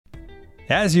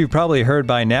As you've probably heard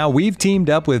by now, we've teamed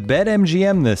up with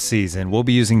BetMGM this season. We'll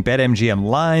be using BetMGM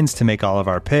lines to make all of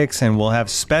our picks, and we'll have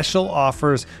special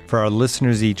offers for our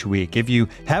listeners each week. If you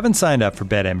haven't signed up for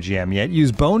BetMGM yet,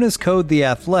 use bonus code The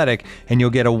Athletic, and you'll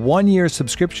get a 1-year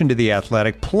subscription to The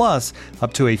Athletic, plus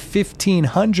up to a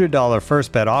 $1,500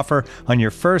 first bet offer on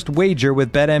your first wager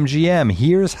with BetMGM.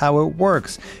 Here's how it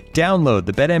works. Download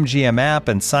the BetMGM app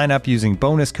and sign up using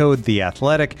bonus code The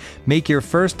Athletic. Make your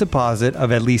first deposit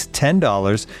of at least $10.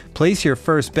 Place your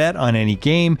first bet on any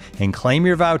game and claim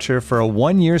your voucher for a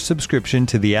 1-year subscription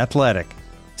to The Athletic.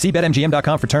 See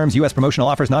BetMGM.com for terms. U.S. promotional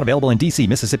offers not available in D.C.,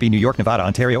 Mississippi, New York, Nevada,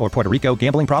 Ontario, or Puerto Rico.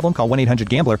 Gambling problem? Call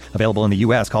 1-800-GAMBLER. Available in the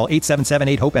U.S. Call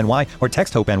 877-8-HOPE-NY or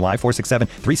text HOPE-NY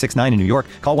 467-369 in New York.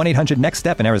 Call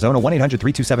 1-800-NEXT-STEP in Arizona.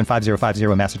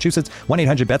 1-800-327-5050 in Massachusetts.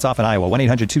 1-800-BETS-OFF in Iowa.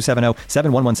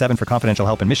 1-800-270-7117 for confidential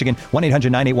help in Michigan.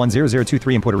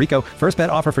 1-800-981-0023 in Puerto Rico. First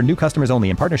bet offer for new customers only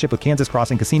in partnership with Kansas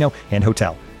Crossing Casino and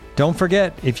Hotel. Don't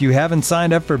forget, if you haven't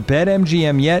signed up for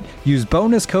BetMGM yet, use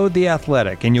bonus code The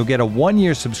Athletic, and you'll get a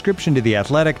 1-year subscription to The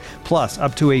Athletic, plus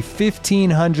up to a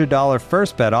 $1,500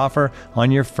 first bet offer on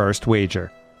your first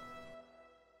wager.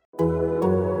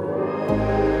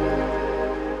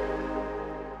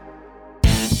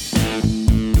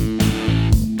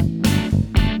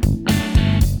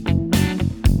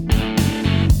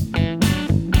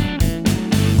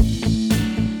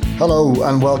 Hello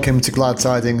and welcome to Glad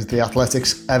Tidings, the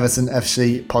Athletics Everton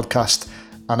FC podcast.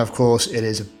 And of course, it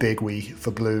is a big week for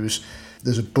Blues.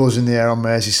 There's a buzz in the air on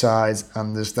Merseyside,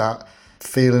 and there's that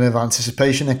feeling of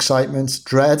anticipation, excitement,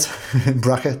 dread, in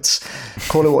brackets.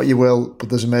 Call it what you will, but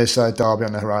there's a Merseyside derby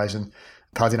on the horizon.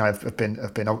 Paddy and I have been,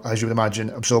 as you would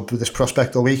imagine, absorbed with this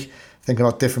prospect all week, thinking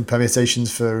about different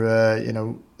permutations for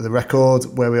the record,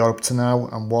 where we are up to now,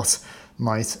 and what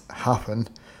might happen.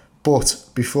 But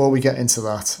before we get into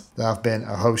that, there have been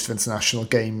a host of international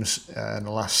games in the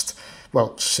last,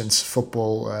 since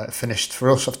football finished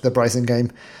for us after the Brighton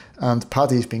game, and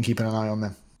Paddy's been keeping an eye on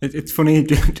them. It's funny,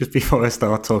 just before I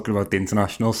start talking about the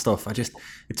international stuff,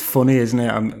 it's funny, isn't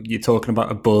it? You're talking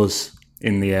about a buzz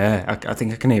in the air. I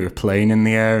think I can hear a plane in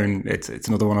the air, and it's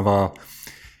another one of our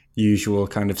usual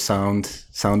kind of sound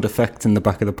effects in the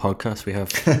back of the podcast. We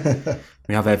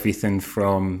have everything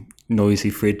from noisy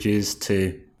fridges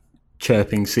to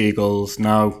chirping seagulls.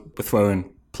 Now we're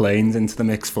throwing planes into the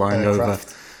mix, flying over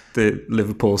the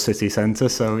Liverpool city centre.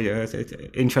 So yeah, it's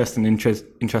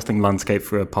interesting landscape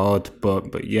for a pod.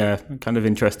 But yeah, I'm kind of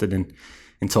interested in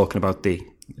talking about the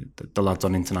lads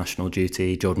on international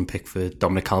duty: Jordan Pickford,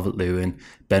 Dominic Calvert-Lewin,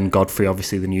 Ben Godfrey,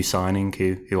 obviously the new signing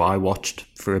who I watched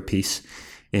for a piece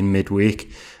in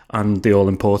midweek. And the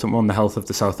all-important one, the health of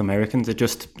the South Americans.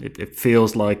 It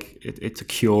feels like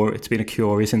it's been a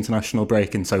curious international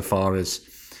break insofar as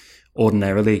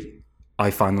ordinarily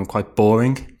I find them quite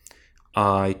boring.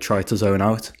 I try to zone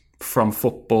out from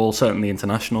football, certainly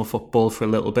international football, for a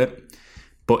little bit.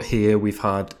 But here we've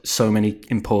had so many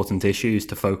important issues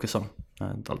to focus on.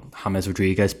 James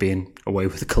Rodriguez being away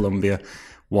with Colombia,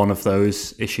 one of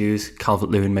those issues.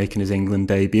 Calvert-Lewin making his England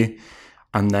debut.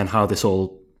 And then how this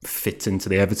all fits into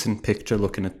the Everton picture,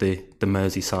 looking at the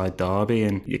Merseyside derby,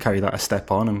 and you carry that a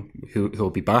step on, and who'll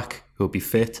be back, who'll be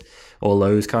fit, all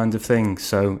those kinds of things.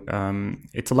 So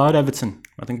it's allowed Everton.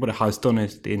 I think what it has done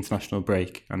is the international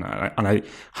break, and I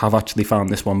have actually found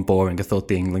this one boring. I thought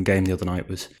the England game the other night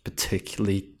was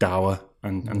particularly dour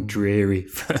and dreary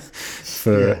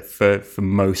for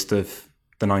most of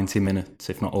the 90 minutes,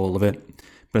 if not all of it.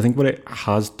 But I think what it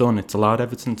has done, it's allowed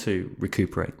Everton to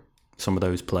recuperate some of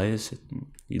those players.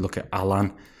 You look at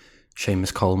Alan,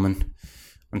 Seamus Coleman,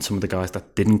 and some of the guys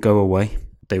that didn't go away.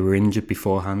 They were injured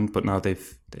beforehand, but now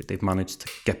they've managed to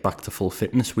get back to full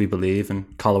fitness, we believe.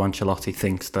 And Carlo Ancelotti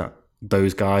thinks that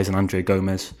those guys and Andre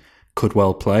Gomez could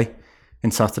well play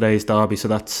in Saturday's derby. So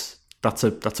that's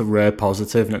a rare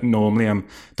positive. And normally,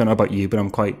 don't know about you, but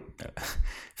I'm quite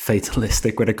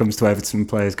fatalistic when it comes to Everton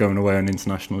players going away on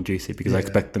international duty, because I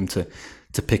expect them to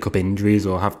pick up injuries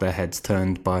or have their heads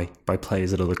turned by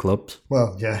players at other clubs.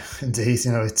 Well, yeah, indeed.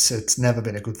 It's never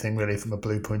been a good thing really from a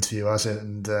Blue point of view, has it?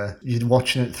 And you're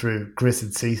watching it through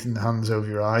gritted teeth and hands over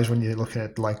your eyes when you're looking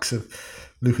at the likes of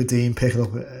Luca Dean picking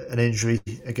up an injury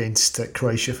against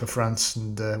Croatia for France,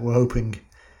 and we're hoping,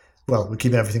 we're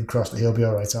keeping everything crossed that he'll be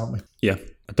all right, aren't we? Yeah,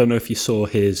 I don't know if you saw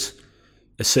his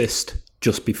assist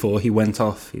just before he went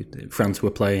off. France were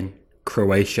playing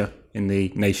Croatia in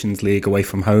the Nations League away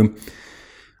from home,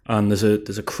 and there's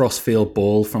a cross-field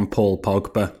ball from Paul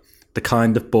Pogba, the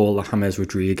kind of ball that James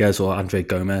Rodriguez or Andre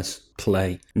Gomez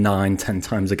play 9-10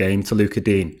 times a game to Luca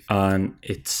Dean, and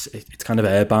it's kind of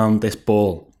airbound, this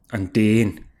ball, and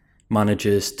Dean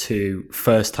manages to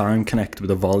first time connect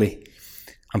with a volley,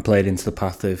 and played into the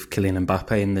path of Kylian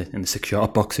Mbappe in the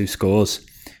 6-yard box who scores.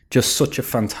 Just such a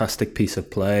fantastic piece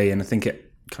of play, and I think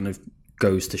it kind of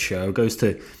goes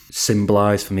to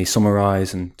symbolise for me,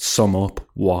 summarise and sum up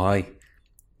why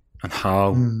and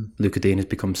how Lucas Digne has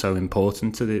become so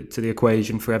important to the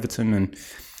equation for Everton. And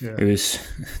it was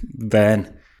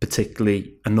then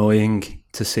particularly annoying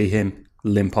to see him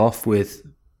limp off with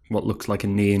what looks like a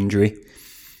knee injury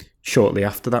shortly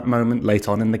after that moment, late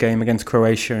on in the game against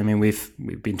Croatia. I mean, we've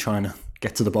been trying to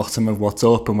get to the bottom of what's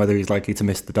up and whether he's likely to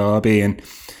miss the derby. And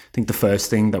I think the first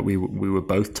thing that we were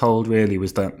both told really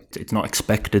was that it's not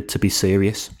expected to be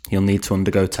serious. He'll need to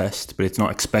undergo tests, but it's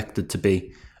not expected to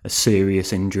be a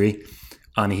serious injury.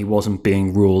 And he wasn't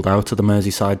being ruled out of the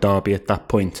Merseyside derby at that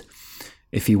point.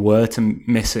 If he were to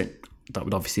miss it, that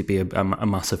would obviously be a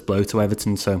massive blow to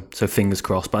Everton. So fingers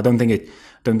crossed. But I don't think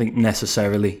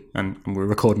necessarily. And we're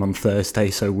recording on Thursday,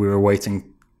 so we're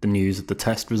awaiting the news of the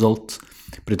test results.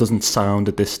 But it doesn't sound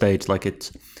at this stage like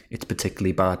it's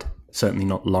particularly bad. Certainly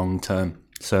not long term.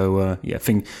 So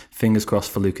fingers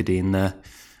crossed for Lucas Digne there.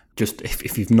 Just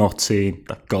if you've not seen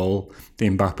that goal, the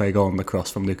Mbappe goal on the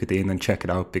cross from Lucas Digne, then check it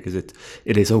out because it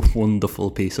is a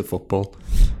wonderful piece of football.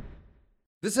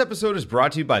 This episode is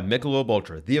brought to you by Michelob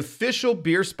Ultra, the official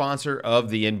beer sponsor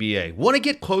of the NBA. Want to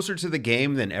get closer to the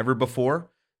game than ever before?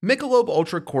 Michelob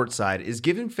Ultra Courtside is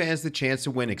giving fans the chance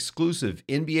to win exclusive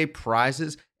NBA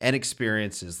prizes and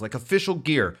experiences like official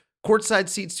gear, courtside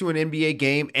seats to an NBA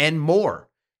game, and more.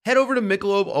 Head over to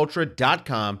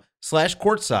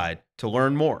MichelobUltra.com/courtside to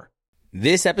learn more.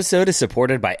 This episode is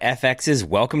supported by FX's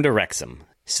Welcome to Wrexham.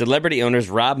 Celebrity owners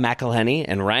Rob McElhenney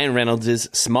and Ryan Reynolds'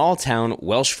 small-town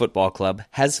Welsh football club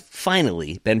has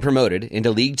finally been promoted into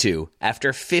League Two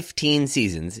after 15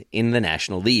 seasons in the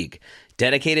National League.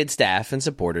 Dedicated staff and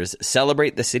supporters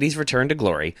celebrate the city's return to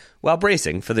glory while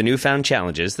bracing for the newfound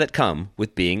challenges that come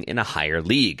with being in a higher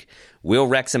league. Will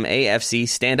Wrexham AFC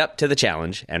stand up to the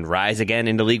challenge and rise again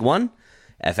into League One?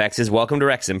 FX's Welcome to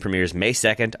Wrexham premieres May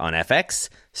 2nd on FX,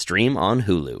 stream on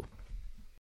Hulu.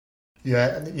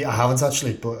 Yeah, I haven't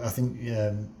actually, but I think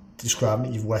describing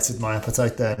it, you've whetted my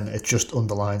appetite there, and it just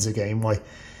underlines again why,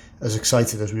 as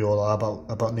excited as we all are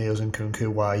about Niels Nkunku,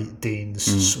 why Digne's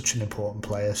such an important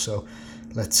player. So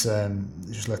let's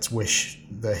wish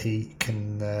that he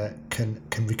can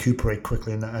recuperate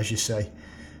quickly, and that, as you say,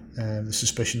 the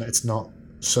suspicion that it's not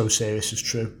so serious is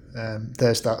true.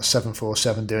 There's that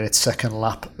 747 doing its second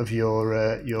lap of your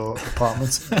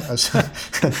apartment.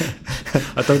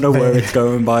 I don't know where it's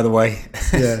going, by the way.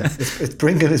 Yeah, it's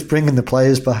bringing the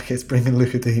players back. It's bringing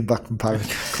Lucas Digne back from Paris.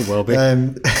 Could well be.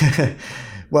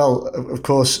 Well, of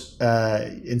course,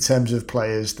 in terms of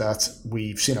players that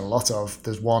we've seen a lot of,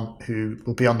 there's one who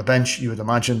will be on the bench, you would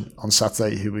imagine, on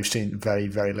Saturday, who we've seen very,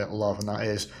 very little of, and that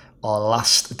is our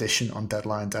last edition on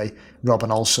deadline day,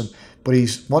 Robin Olsen. But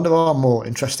he's one of our more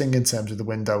interesting in terms of the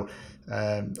window.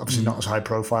 Obviously not as high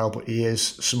profile, but he is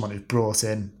someone who's brought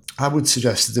in, I would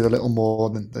suggest, to do a little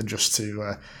more than just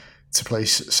to play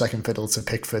second fiddle to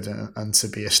Pickford and to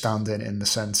be a stand-in in the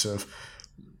sense of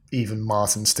even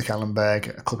Martin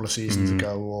Stekelenburg a couple of seasons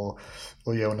ago,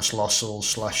 or Jonas Lossell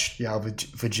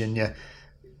 / Virginia.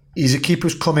 He's a keeper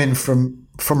who's come in from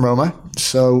Roma,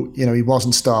 so he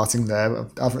wasn't starting there.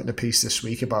 I've written a piece this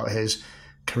week about his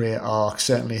career arc,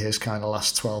 certainly his kind of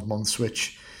last 12 months,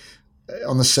 which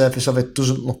on the surface of it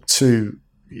doesn't look too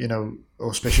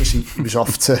auspicious. He was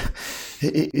off to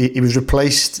he was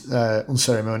replaced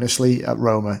unceremoniously at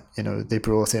Roma. They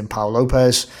brought in Pau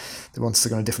Lopez. They wanted to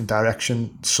go in a different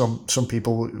direction. Some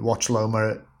people watch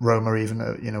Roma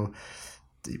even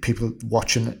people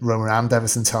watching Roma and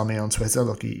Everton tell me on Twitter,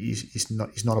 look, he's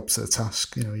not up to the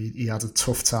task. He had a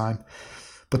tough time.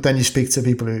 But then you speak to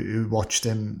people who watched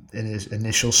him in his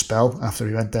initial spell after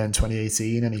he went there in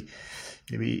 2018, and he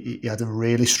had a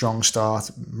really strong start.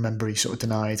 Remember, he sort of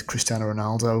denied Cristiano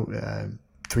Ronaldo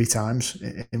 3 times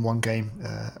in one game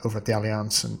over at the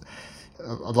Allianz, and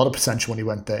a lot of potential when he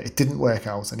went there. It didn't work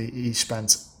out, and he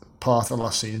spent part of the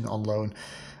last season on loan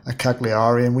at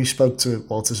Cagliari. And we spoke to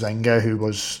Walter Zenga, who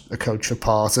was a coach for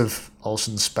part of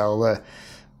Olsen's spell there.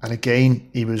 And again,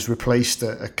 he was replaced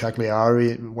at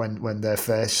Cagliari when their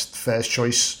first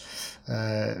choice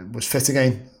was fit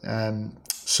again.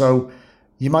 So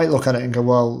you might look at it and go,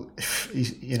 well,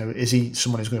 is he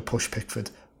someone who's going to push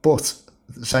Pickford? But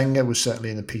Zenga was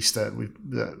certainly in the piece that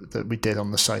we did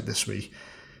on the site this week,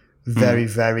 very,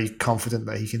 very confident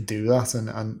that he can do that.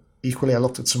 And equally, I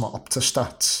looked at some Opta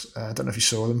stats. I don't know if you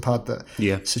saw them, Pad, that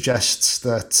suggests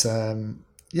that. And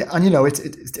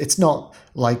it's not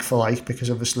like for like, because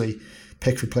obviously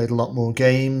Pickford played a lot more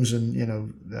games and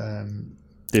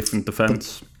different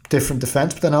defence.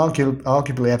 But then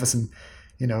arguably Everton,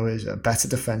 is a better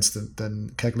defence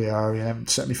than Cagliari, and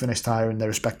certainly finished higher in their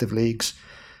respective leagues.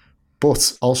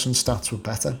 But Olsen's stats were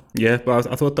better. Yeah,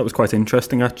 but I thought that was quite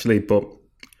interesting, actually. But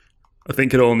I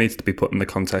think it all needs to be put in the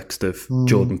context of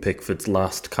Jordan Pickford's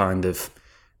last kind of,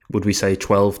 would we say,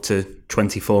 12 to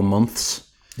 24 months?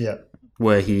 Yeah.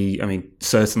 Where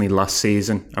certainly last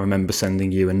season, I remember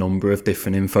sending you a number of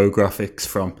different infographics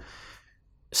from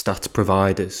stats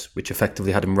providers, which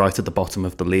effectively had him right at the bottom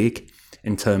of the league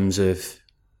in terms of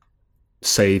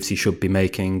saves he should be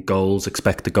making, goals,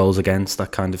 expected goals against,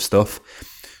 that kind of stuff.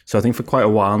 So I think for quite a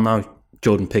while now,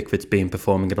 Jordan Pickford's been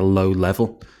performing at a low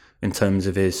level in terms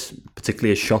of particularly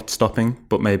his shot stopping,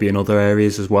 but maybe in other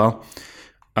areas as well.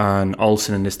 And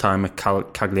Olsen in his time at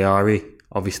Cagliari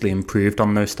obviously improved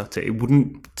on those stats.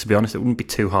 To be honest, it wouldn't be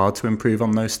too hard to improve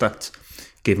on those stats,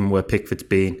 given where Pickford's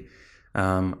been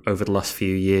over the last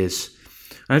few years.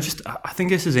 And I think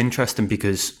this is interesting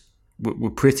because we're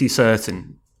pretty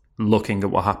certain, looking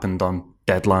at what happened on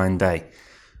deadline day,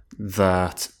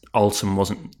 that Olsen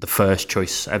wasn't the first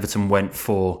choice. Everton went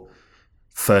for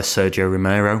first Sergio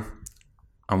Romero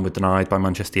and were denied by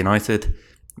Manchester United.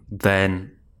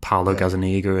 Then Paulo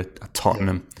Gazzaniga at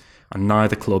Tottenham. And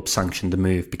neither club sanctioned the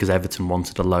move because Everton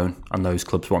wanted a loan and those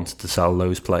clubs wanted to sell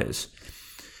those players.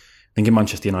 I think in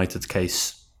Manchester United's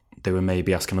case, they were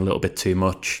maybe asking a little bit too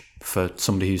much for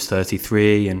somebody who's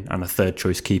 33 and a third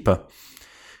choice keeper.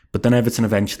 But then Everton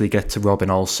eventually get to Robin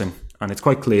Olsen, and it's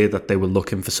quite clear that they were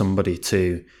looking for somebody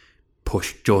to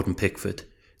push Jordan Pickford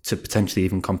to potentially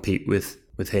even compete with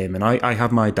him. And I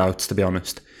have my doubts, to be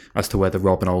honest, as to whether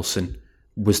Robin Olsen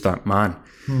was that man.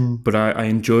 But I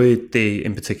enjoyed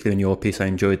in particular in your piece, I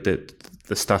enjoyed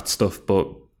the stat stuff, but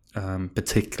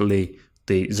particularly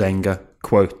the Zenga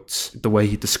quotes, the way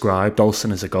he described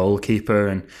Olsen as a goalkeeper.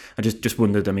 And I just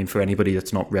wondered, for anybody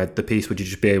that's not read the piece, would you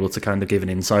just be able to kind of give an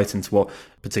insight into what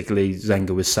particularly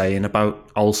Zenga was saying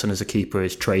about Olsen as a keeper,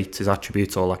 his traits, his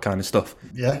attributes, all that kind of stuff?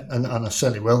 Yeah, and I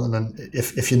certainly will. And then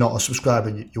if you're not a subscriber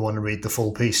and you want to read the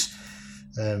full piece,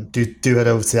 do head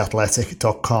over to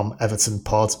theathletic.com Everton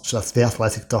pod. So that's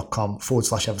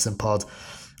theathletic.com/Everton pod.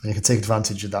 And you can take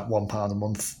advantage of that £1 a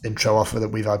month intro offer that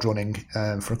we've had running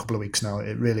for a couple of weeks now.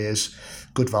 It really is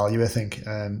good value, I think.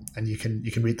 And you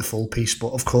can read the full piece.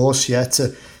 But of course,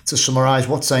 to summarise,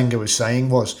 what Zenga was saying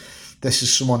was, this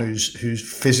is someone who's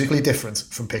physically different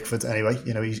from Pickford anyway.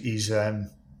 He's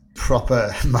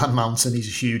proper man mountain. He's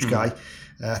a huge guy.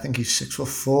 I think he's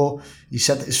 6'4". He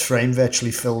said that his frame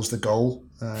virtually fills the goal.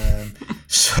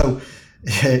 So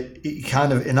he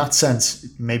kind of, in that sense,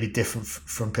 maybe different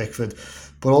from Pickford.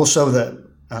 But also that,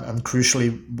 and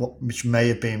crucially, which may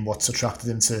have been what's attracted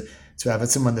him to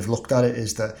Everton when they've looked at it,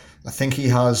 is that I think he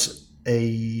has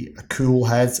a cool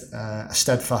head, a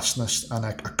steadfastness, and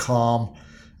a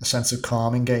sense of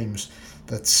calm in games.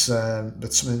 That's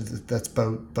something that's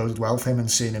boded well for him, and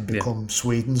seeing him become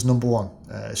Sweden's number one,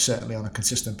 certainly on a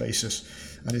consistent basis.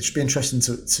 And it should be interesting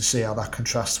to see how that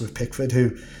contrasts with Pickford,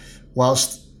 who,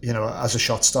 whilst as a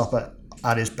shot stopper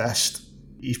at his best,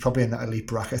 he's probably in that elite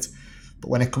bracket. But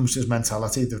when it comes to his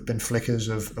mentality, there have been flickers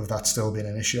of that still being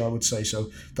an issue, I would say. So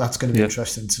that's going to be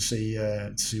interesting to see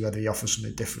whether he offers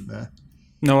something different there.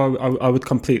 No, I would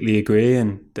completely agree.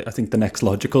 And I think the next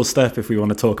logical step, if we want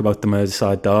to talk about the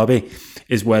Merseyside derby,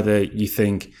 is whether you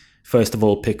think, first of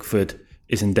all, Pickford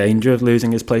is in danger of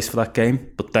losing his place for that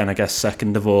game. But then I guess,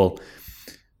 second of all,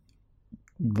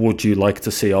 would you like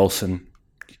to see Olsen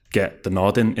get the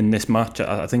nod in this match?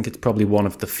 I think it's probably one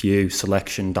of the few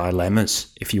selection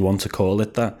dilemmas, if you want to call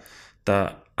it that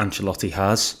Ancelotti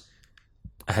has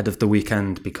ahead of the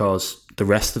weekend, because the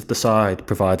rest of the side,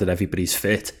 provided everybody's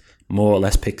fit, more or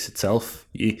less picks itself.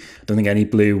 I don't think any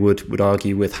Blue would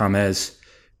argue with James,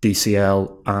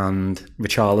 DCL and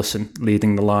Richarlison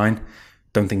leading the line.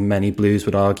 Don't think many Blues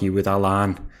would argue with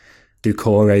Alan,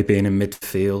 Doucouré being in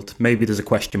midfield. Maybe there's a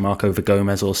question mark over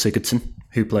Gomez or Sigurdsson,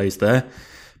 who plays there.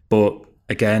 But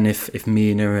again, if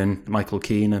Mina and Michael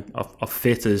Keane are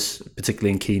fit, as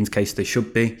particularly in Keane's case they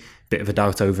should be, bit of a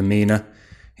doubt over Mina.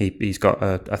 He's got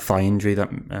a thigh injury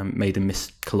that made him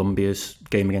miss Colombia's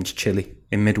game against Chile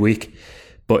in midweek.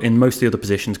 But in most of the other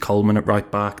positions, Coleman at right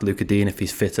back, Luca Dean if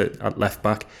he's fit at left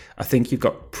back, I think you've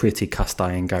got pretty cast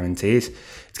iron guarantees.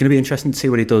 It's going to be interesting to see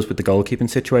what he does with the goalkeeping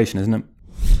situation, isn't it?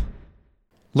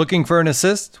 Looking for an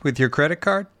assist with your credit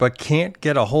card, but can't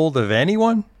get a hold of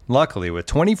anyone? Luckily, with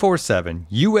 24/7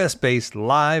 US-based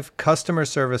live customer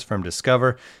service from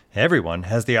Discover, everyone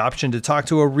has the option to talk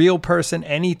to a real person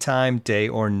anytime, day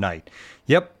or night.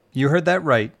 Yep, you heard that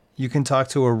right. You can talk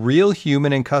to a real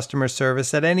human in customer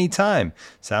service at any time.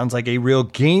 Sounds like a real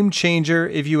game changer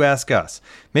if you ask us.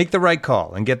 Make the right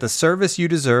call and get the service you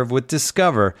deserve with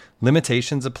Discover.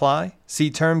 Limitations apply.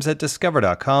 See terms at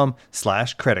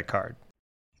discover.com/creditcard.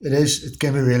 It's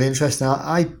going to be really interesting.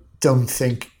 I don't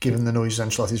think, given the noise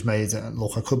Ancelotti's made, and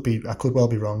look, I could well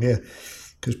be wrong here,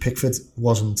 because Pickford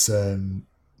wasn't,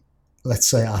 let's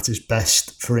say, at his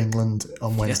best for England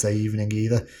on Wednesday evening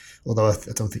either. Although I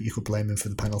don't think you could blame him for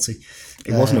the penalty.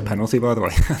 It wasn't a penalty, by the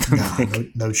way.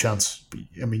 No chance.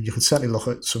 I mean, you could certainly look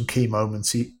at some key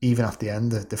moments, even at the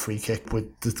end, the free kick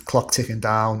with the clock ticking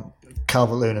down,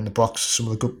 Calvert-Lewin in the box, some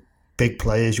of the good big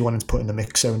players you wanted to put in the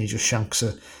mixer, and he just shanks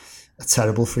a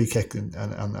terrible free kick,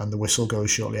 and the whistle goes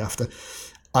shortly after.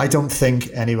 I don't think,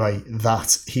 anyway,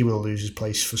 that he will lose his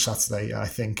place for Saturday. I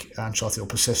think Ancelotti will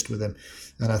persist with him,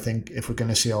 and I think if we're going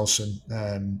to see Olsen,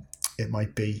 it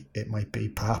might be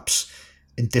perhaps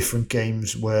in different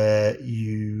games where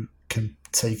you can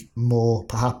take more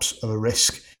perhaps of a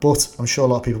risk. But I'm sure a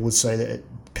lot of people would say that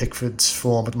Pickford's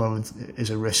form at the moment is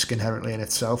a risk inherently in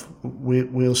itself.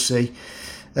 We'll see.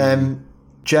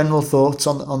 General thoughts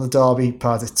on the derby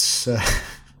part. It's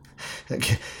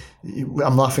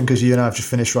I'm laughing because you and I have just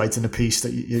finished writing a piece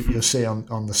that you'll see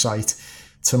on the site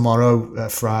tomorrow,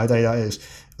 Friday that is,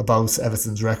 about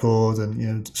Everton's record,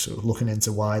 and sort of looking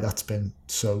into why that's been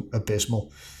so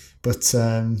abysmal. But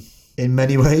in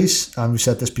many ways, and we've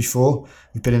said this before,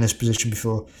 we've been in this position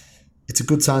before, it's a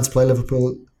good time to play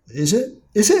Liverpool. Is it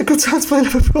a good time to play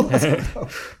Liverpool? I don't know.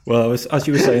 Well, as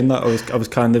you were saying that, I was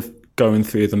kind of going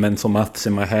through the mental maths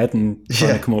in my head and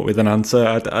trying to come up with an answer.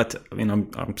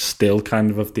 I'm still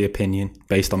kind of the opinion,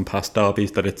 based on past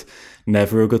derbies, that it's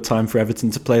never a good time for Everton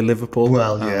to play Liverpool.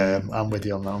 Well, yeah, I'm with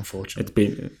you on that,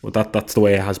 unfortunately. That's the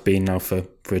way it has been now for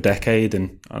a decade,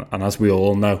 and as we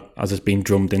all know, as has been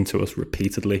drummed into us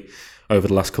repeatedly over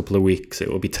the last couple of weeks,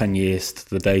 it will be 10 years to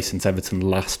the day since Everton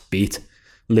last beat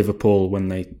Liverpool when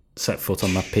they set foot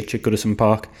on that pitch at Goodison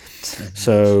Park.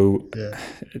 So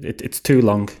it's too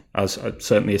long, as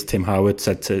certainly as Tim Howard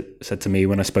said to me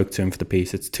when I spoke to him for the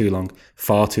piece. It's too long,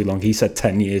 far too long. He said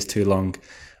 10 years too long,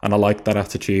 and I like that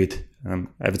attitude.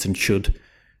 Everton should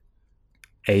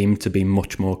aim to be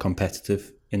much more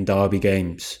competitive in derby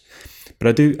games, but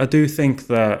I do think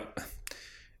that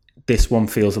this one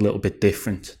feels a little bit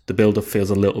different. The build-up feels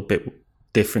a little bit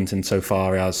different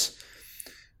insofar as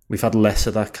we've had less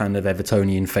of that kind of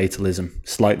Evertonian fatalism,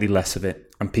 slightly less of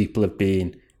it, and people have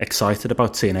been excited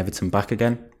about seeing Everton back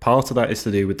again. Part of that is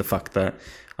to do with the fact that,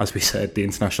 as we said, the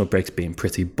international break's been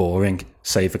pretty boring,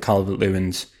 save for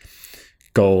Calvert-Lewin's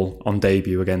goal on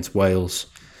debut against Wales.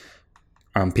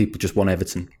 And people just want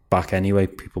Everton back anyway.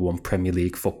 People want Premier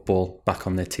League football back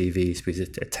on their TVs because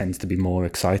it tends to be more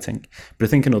exciting. But I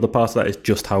think another part of that is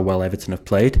just how well Everton have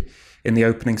played in the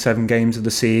opening 7 games of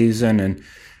the season, and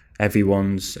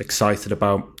everyone's excited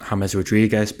about James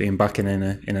Rodriguez being back in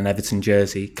an Everton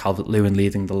jersey, Calvert-Lewin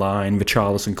leading the line,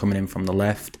 Richarlison coming in from the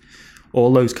left,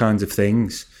 all those kinds of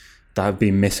things that have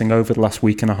been missing over the last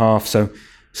week and a half. So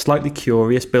slightly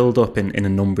curious build-up in a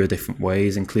number of different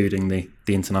ways, including the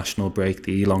international break,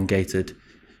 the elongated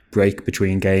break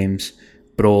between games,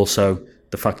 but also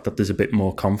the fact that there's a bit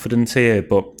more confidence here.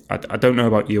 But I don't know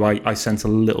about you, I sense a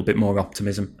little bit more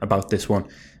optimism about this one,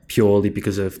 purely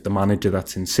because of the manager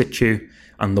that's in situ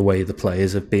and the way the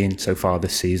players have been so far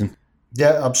this season.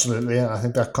 Yeah, absolutely. And I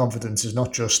think that confidence is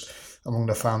not just among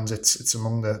the fans, it's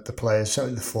among the players,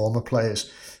 certainly the former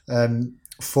players.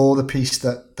 For the piece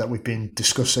that we've been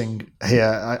discussing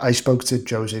here, I spoke to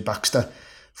Jose Baxter,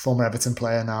 former Everton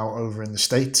player now over in the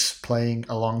States, playing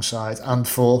alongside and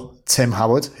for Tim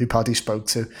Howard, who Paddy spoke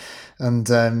to. And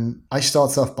I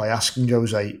started off by asking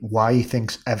Jose why he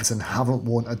thinks Everton haven't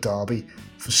won a derby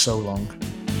for so long.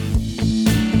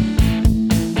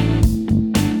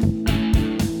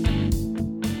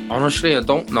 Honestly, I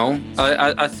don't know.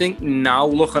 I think now,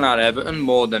 looking at Everton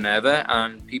more than ever,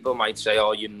 and people might say,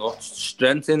 "Oh, you're nuts."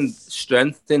 Strength in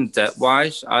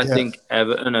depth-wise, I think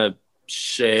Everton are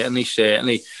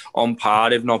certainly on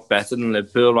par, if not better than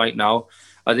Liverpool right now.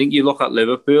 I think you look at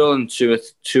Liverpool and two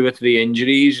or three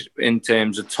injuries in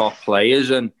terms of top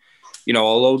players, and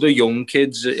although the young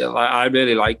kids, I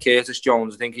really like Curtis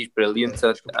Jones. I think he's brilliant.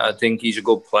 I think he's a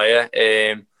good player.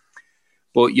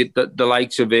 But the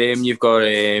likes of him, you've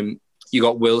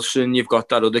got Wilson, you've got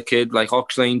that other kid like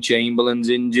Oxlade-Chamberlain's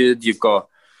injured, you've got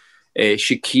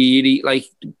Shaqiri, like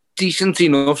decent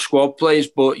enough squad players,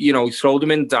 but throw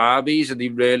them in derbies, are they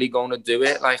really going to do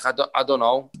it? Like I don't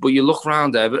know. But you look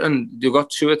around Everton, they've got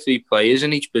 2 or 3 players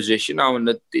in each position now,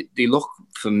 and they look,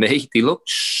 for me, they look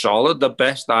solid. The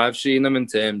best I've seen them in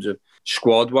terms of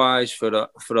squad-wise for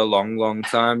a long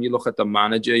time. You look at the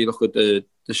manager, you look at the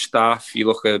staff, you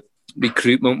look at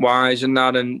recruitment-wise and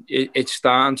that, and it's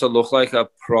starting to look like a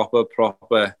proper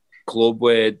club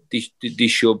where they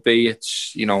should be.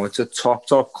 It's a top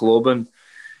club, and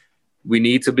we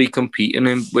need to be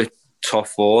competing with top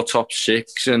 4, top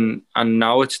 6, and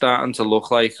now it's starting to look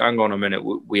like, hang on a minute,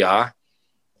 we are.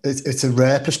 It's a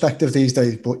rare perspective these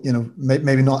days, but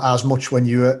maybe not as much when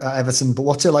you were at Everton. But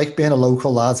what's it like being a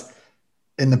local lad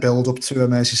in the build-up to a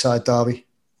Merseyside derby?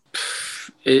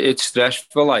 It's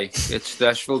stressful, it's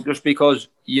stressful just because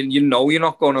you know you're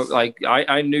not going to,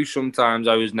 I knew sometimes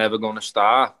I was never going to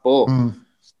start, but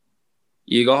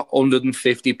you got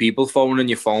 150 people phoning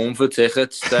your phone for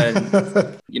tickets,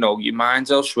 then your mind's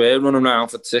elsewhere running around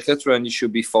for tickets when you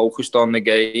should be focused on the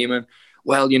game. And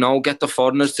get the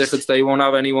foreigners tickets, they won't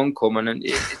have anyone coming, and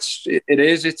it's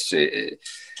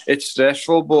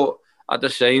stressful, but at the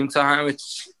same time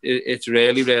it's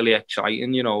really, really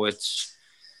exciting. It's,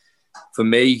 for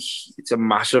me, it's a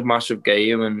massive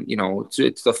game, and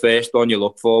it's the first one you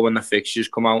look for when the fixtures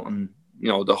come out, and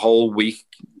the whole week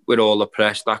with all the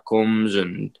press that comes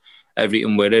and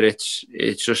everything with it,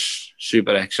 it's just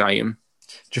super exciting.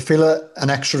 Do you feel an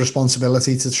extra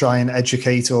responsibility to try and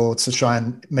educate or to try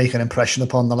and make an impression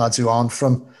upon the lads who aren't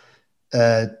from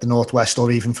the Northwest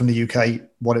or even from the UK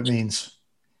what it means?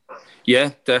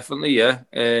 Yeah, definitely, yeah.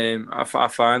 I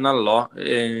find that a lot.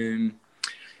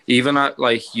 Even at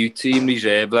youth team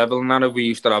reserve level and that, we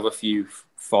used to have a few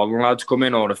foreign lads come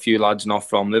in or a few lads not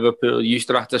from Liverpool. You used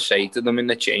to have to say to them in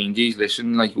the changes,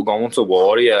 listen, we're going to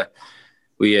war here.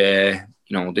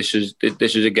 This is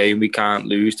a game we can't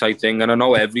lose type thing. And I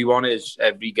know every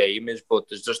game is, but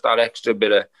there's just that extra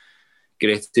bit of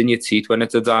grit in your teeth when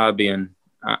it's a derby.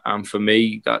 And for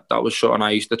me, that was something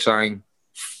I used to try and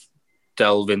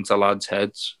delve into lads'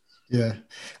 heads. Yeah.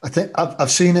 I think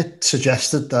I've seen it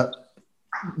suggested that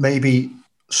maybe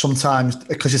sometimes,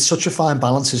 because it's such a fine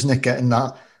balance, isn't it, getting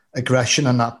that aggression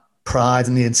and that pride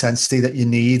and the intensity that you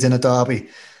need in a derby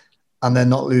and then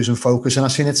not losing focus. And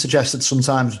I've seen it suggested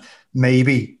sometimes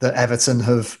maybe that Everton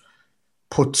have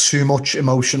put too much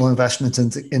emotional investment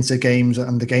into games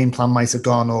and the game plan might have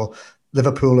gone, or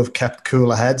Liverpool have kept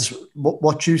cooler heads.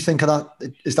 What do you think of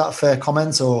that? Is that a fair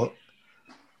comment? Or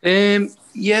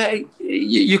yeah,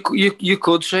 you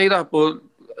could say that, but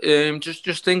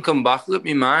just thinking back with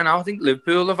me, man, I think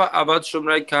Liverpool have had some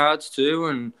red cards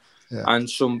too, and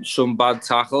some bad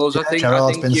tackles. Yeah,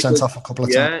 Gerrard's been sent off a couple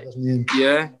of times.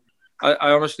 Yeah.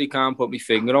 I honestly can't put my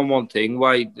finger on one thing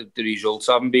why the results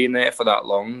haven't been there for that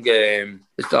long.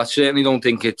 I certainly don't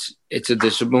think it's a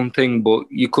discipline thing, but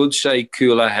you could say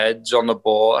cooler heads on the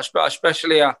ball,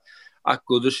 especially at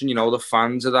Goodison. The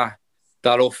fans are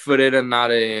that up for it, and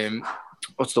that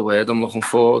what's the word I'm looking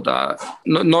for? That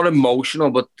not emotional,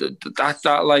 but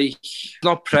that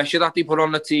not pressure that they put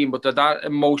on the team, but that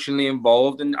emotionally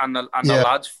involved, and the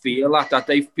lads feel that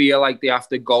they feel like they have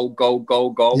to go.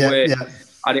 Yeah.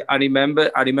 I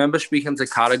remember speaking to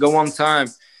Carragher one time,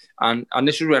 and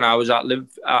this is when I was at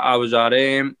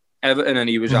Everton and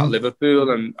he was at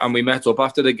Liverpool, and we met up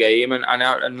after the game, and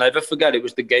I'll never forget, it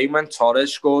was the game when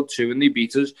Torres scored 2 and they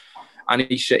beat us, and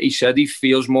he said he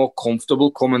feels more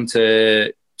comfortable coming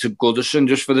to Goodison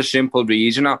just for the simple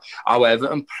reason how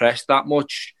Everton pressed that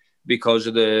much because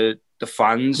of the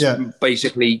fans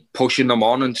basically pushing them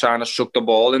on and trying to suck the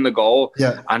ball in the goal,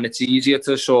 and it's easier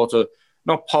to sort of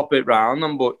not pop it round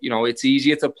them, but it's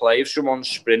easier to play if someone's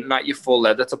sprinting at you full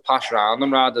leather to pass round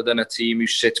them rather than a team who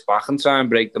sits back and try and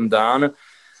break them down. And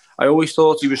I always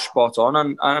thought he was spot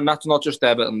on, and that's not just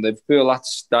Everton, Liverpool.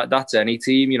 That's any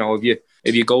team.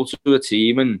 If you go to a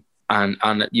team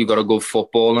and you got a good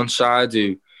footballing side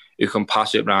who can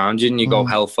pass it round you and you go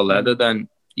hell for leather, then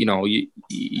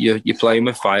you're playing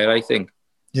with fire, I think.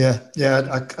 Yeah,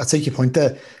 I take your point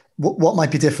there. What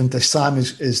might be different this time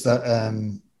is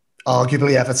that.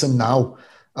 Arguably, Everton now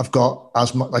have got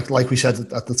as much, like we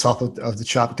said at the top of the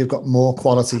chat, they've got more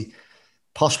quality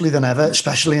possibly than ever,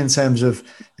 especially in terms of,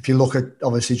 if you look at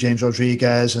obviously James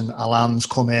Rodriguez and Allan's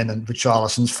come in and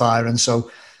Richarlison's firing,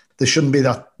 so there shouldn't be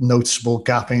that noticeable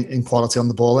gap in quality on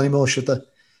the ball anymore, should there?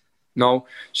 No,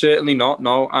 certainly not.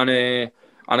 No, and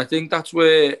I think that's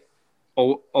where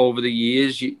over the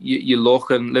years you look,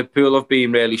 and Liverpool have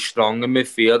been really strong in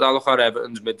midfield. I look at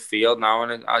Everton's midfield now,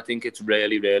 and I think it's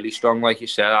really, really strong. Like you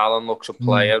said, Allan looks a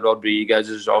player. Rodriguez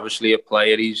is obviously a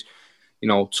player. He's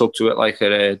took to it like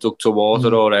a duck to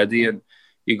water already, and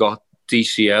you got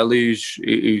DCL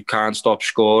who can't stop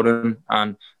scoring,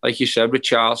 and like you said,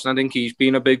 Richarlison, I think he's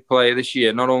been a big player this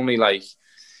year. Not only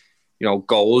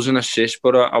goals and assists.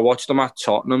 But I watched him at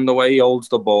Tottenham, the way he holds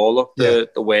the ball up, the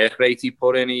work rate he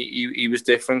put in, he was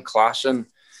different class. And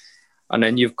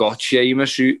then you've got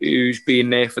Seamus, who's been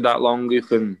there for that long, who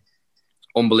can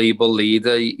unbelievable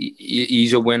leader.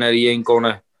 He's a winner. He ain't going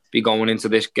to be going into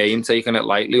this game taking it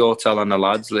lightly or telling the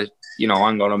lads, like,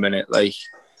 hang on a minute, like,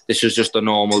 this is just a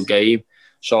normal game.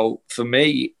 So for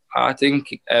me, I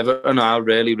think Everton are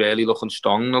really, really looking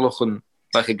strong. They're looking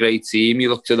like a great team. You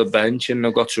look to the bench and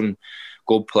they've got some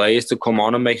good players to come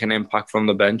on and make an impact from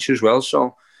the bench as well.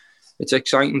 So it's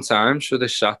exciting times for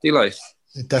this Saturday, like.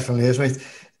 It definitely is, mate.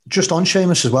 Just on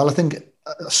Seamus as well, I think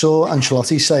I saw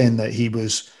Ancelotti saying that he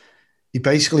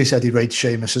basically said he rates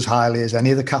Seamus as highly as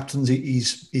any of the captains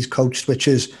he's coached, which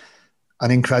is an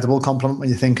incredible compliment when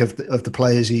you think of the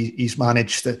players he's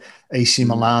managed at AC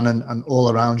Milan and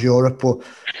all around Europe. But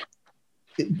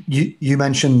you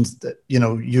mentioned that,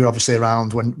 you're obviously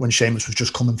around when Seamus was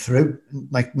just coming through,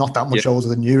 like not that much older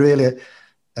than you really,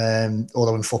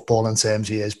 although in football in terms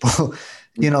he is. But,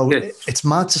 it's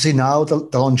mad to see now the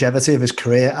longevity of his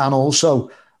career and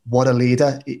also what a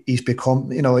leader he's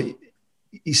become. He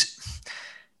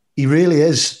really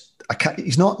is.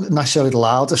 He's not necessarily the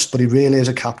loudest, but he really is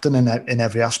a captain in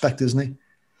every aspect, isn't he?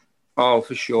 Oh,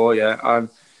 for sure, yeah. And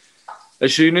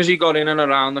as soon as he got in and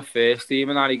around the first team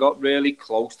and that, he got really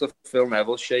close to Phil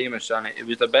Neville, Seamus, and it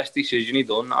was the best decision he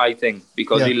done, I think,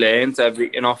 because he learned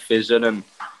everything off Fizzard and,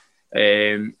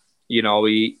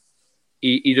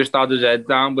 he just had his head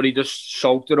down, but he just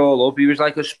soaked it all up. He was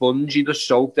like a sponge. He just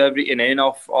soaked everything in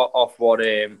off what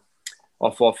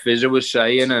Fizzard was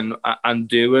saying and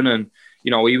doing, and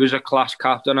he was a class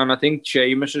captain, and I think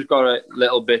Seamus has got a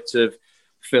little bit of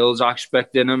Phil's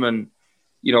aspect in him, and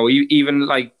even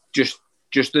like just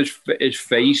his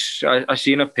face. I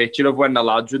seen a picture of when the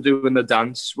lads were doing the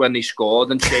dance when they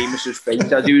scored, and Seamus's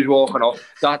face as he was walking off.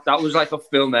 That was like a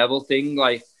Phil Neville thing.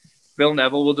 Like Phil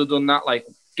Neville would have done that, like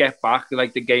get back,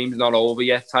 like the game's not over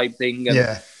yet type thing.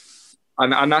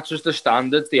 And that's just the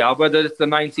standard they have. Whether it's the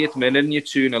 90th minute and you're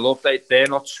 2-0 up, they're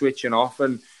not switching off.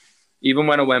 And even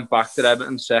when I went back to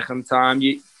Everton second time,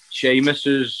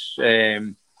 Seamus's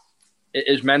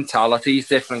his mentality is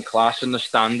different class and the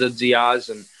standards he has.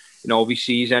 And if he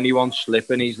sees anyone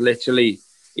slipping, he's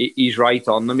he's right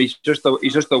on them. He's just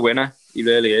a winner. He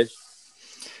really is.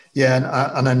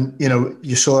 Yeah, and then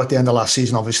you saw at the end of last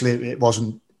season, obviously it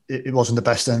wasn't the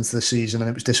best end to the season, and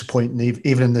it was disappointing,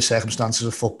 even in the circumstances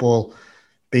of football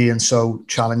being so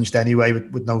challenged anyway,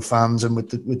 with no fans and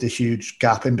with the huge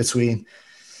gap in between.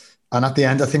 And at the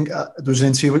end, I think there was an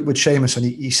interview with Seamus, and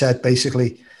he said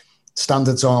basically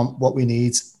standards aren't what we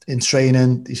need in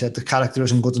training. He said the character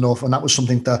isn't good enough, and that was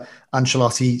something that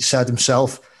Ancelotti said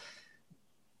himself.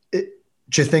 Do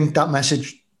you think that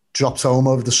message dropped home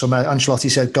over the summer?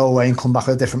 Ancelotti said, go away and come back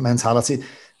with a different mentality.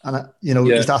 And,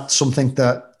 is that something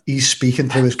that he's speaking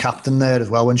through his captain there as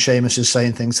well when Seamus is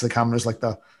saying things to the cameras like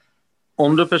that?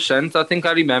 100%. I think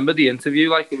I remember the interview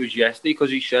like it was yesterday,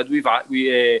 because he said we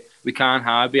can't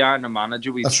hide behind the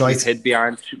manager. We've hid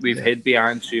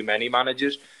behind too many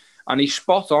managers, and he's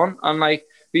spot on. And like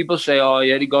people say, oh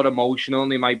yeah, he got emotional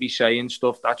and he might be saying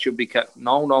stuff that should be kept.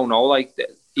 No. Like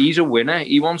he's a winner.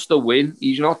 He wants to win.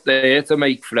 He's not there to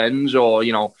make friends or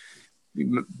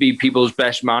be people's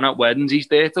best man at weddings. He's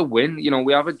there to win.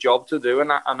 We have a job to do,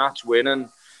 and that's winning.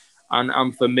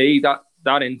 And for me,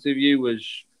 that interview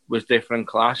was different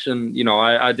class. And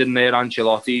I didn't hear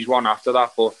Ancelotti's one after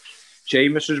that, but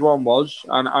Seamus's one was,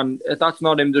 and that's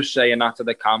not him just saying that to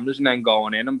the cameras and then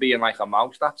going in and being like a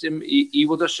mouse. That's him. He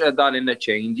would have said that in the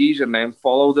changes and then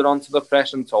followed it onto the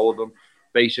press and told them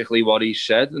basically what he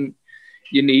said. And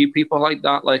you need people like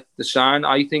that. Like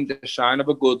I think the sign of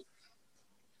a good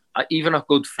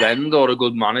friend or a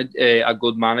good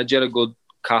manager, a good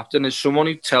captain is someone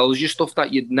who tells you stuff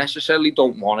that you necessarily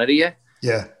don't want to hear.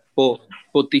 Yeah. But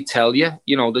they tell you,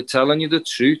 they're telling you the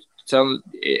truth.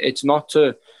 It's not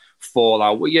to fall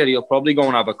out with you. He'll probably go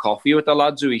and have a coffee with the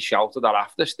lads who he shouted at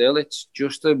after still. It's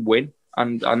just a win.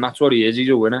 And that's what he is. He's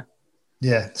a winner.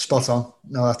 Yeah, spot on.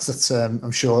 No, that's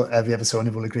I'm sure every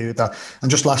Evertonian will agree with that. And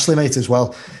just lastly, mate, as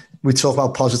well, we talk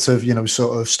about positive,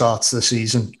 sort of starts to the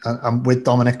season. And with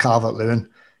Dominic Calvert-Lewin,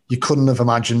 you couldn't have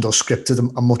imagined or scripted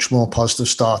a much more positive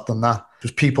start than that.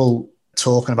 There's people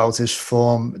talking about his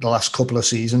form the last couple of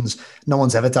seasons. No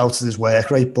one's ever doubted his work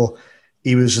rate, but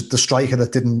he was the striker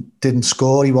that didn't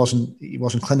score. He wasn't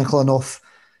clinical enough.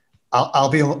 I'll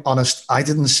be honest, I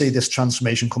didn't see this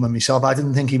transformation coming myself. I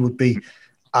didn't think he would be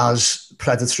as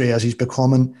predatory as he's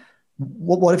becoming.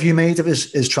 What have you made of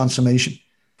his transformation?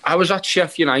 I was at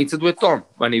Sheffield United with Dom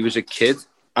when he was a kid,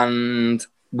 and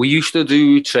we used to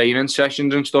do training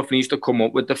sessions and stuff, and he used to come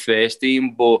up with the first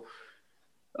team, but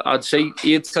I'd say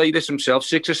he'd tell you this himself,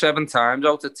 6 or 7 times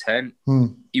out of 10,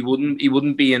 he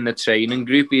wouldn't be in the training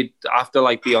group. He'd have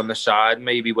to be on the side,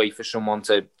 maybe wait for someone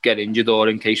to get injured or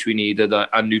in case we needed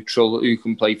a neutral who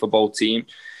can play for both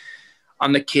teams.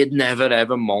 And the kid never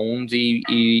ever moaned.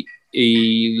 He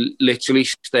literally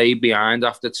stayed behind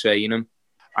after training,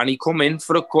 and he come in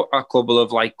for a couple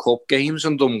of cup games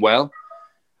and done well.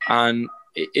 And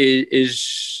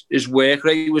his work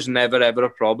rate was never ever a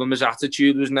problem. His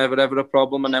attitude was never ever a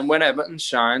problem. And then when Everton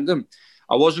signed him,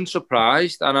 I wasn't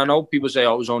surprised. And I know people say,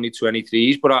 "Oh, it was only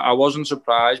 23s," but I wasn't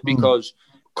surprised because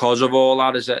of all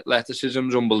that. His athleticism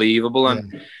is unbelievable,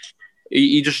 and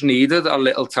he just needed a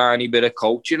little tiny bit of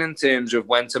coaching in terms of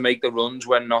when to make the runs,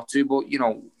 when not to. But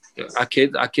a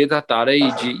kid at that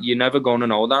age, you're never going to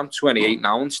know that. I'm 28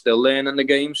 now and still learning the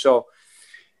game. So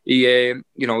he,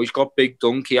 he's got big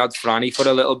dunk. He had Franny for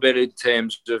a little bit in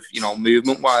terms of,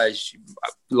 movement wise.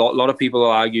 A lot of people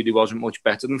argued he wasn't much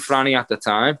better than Franny at the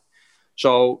time.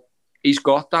 So he's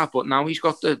got that, but now he's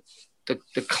got the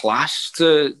class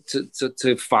to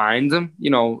find them.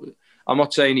 I'm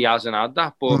not saying he hasn't had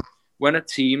that, but when a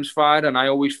team's firing, I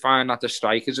always find that the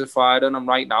strikers are firing, and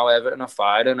right now Everton are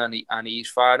firing, and he's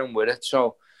firing with it.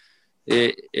 So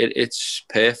it's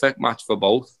perfect match for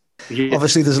both. Yeah.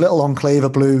 Obviously, there's a little enclave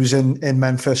of Blues in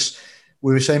Memphis.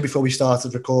 We were saying before we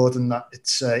started recording that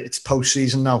it's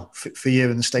post-season now for you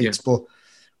in the States, but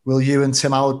will you and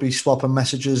Tim Howard be swapping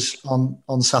messages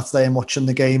on Saturday and watching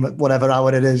the game at whatever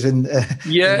hour it is? It's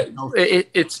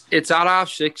at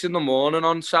 6:30 in the morning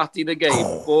on Saturday, the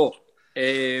game. But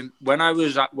when I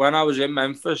was in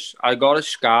Memphis, I got a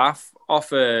scarf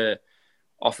off a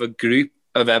group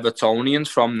of Evertonians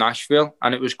from Nashville,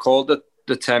 and it was called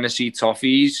the Tennessee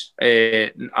Toffees,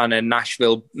 and in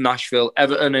Nashville,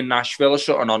 Everton in Nashville or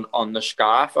something on the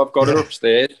scarf. I've got it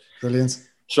upstairs. Brilliant.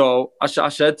 So I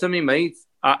said to me, mate,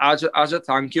 as a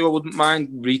thank you, I wouldn't mind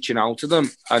reaching out to them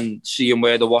and seeing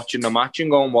where they're watching the match and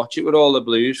go and watch it with all the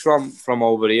Blues from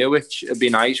over here, which would be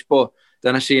nice. But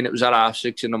then I seen it was at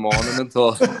 6:30 in the morning and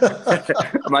thought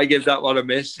I might give that one a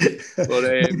miss. But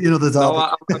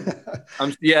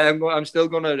I'm still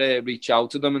gonna reach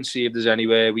out to them and see if there's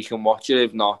anywhere we can watch it.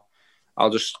 If not, I'll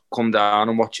just come down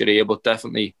and watch it here. But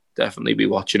definitely be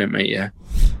watching it, mate. Yeah.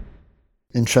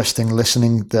 Interesting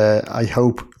listening there. I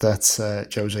hope that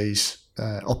Jose's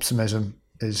optimism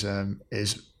is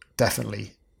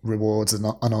definitely rewards and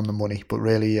on the money, but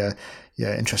really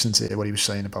interesting to hear what he was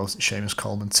saying about Seamus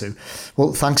Coleman too.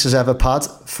 Well, thanks as ever, Pad,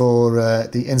 for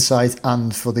the insight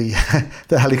and for the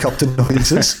helicopter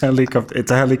noises.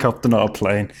 It's a helicopter, not a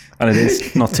plane, and it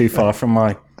is not too far from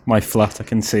my flat. I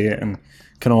can see it and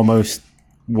can almost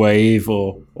wave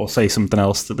or say something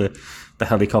else to the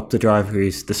helicopter driver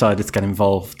who's decided to get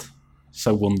involved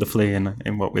so wonderfully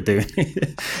in what we're doing.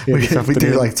 we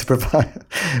do like to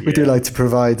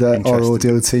provide our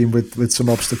audio team with some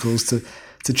obstacles to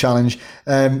challenge.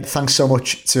 Thanks so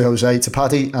much to Jose, to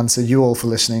Paddy, and to you all for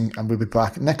listening, and we'll be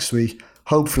back next week,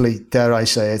 hopefully, dare I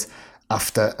say it,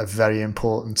 after a very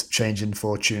important change in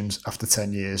fortunes after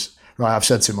 10 years. Right, I've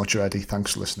said too much already.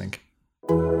 Thanks for listening.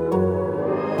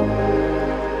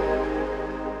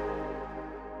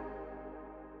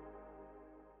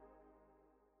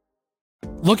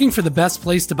 Looking for the best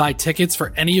place to buy tickets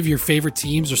for any of your favorite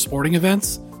teams or sporting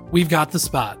events? We've got the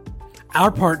spot.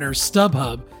 Our partner,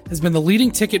 StubHub, has been the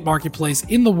leading ticket marketplace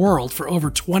in the world for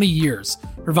over 20 years,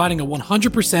 providing a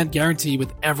 100% guarantee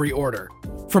with every order.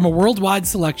 From a worldwide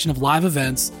selection of live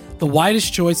events, the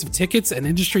widest choice of tickets, and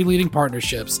industry-leading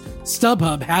partnerships,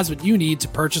 StubHub has what you need to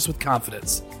purchase with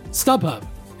confidence. StubHub,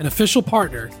 an official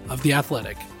partner of The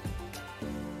Athletic.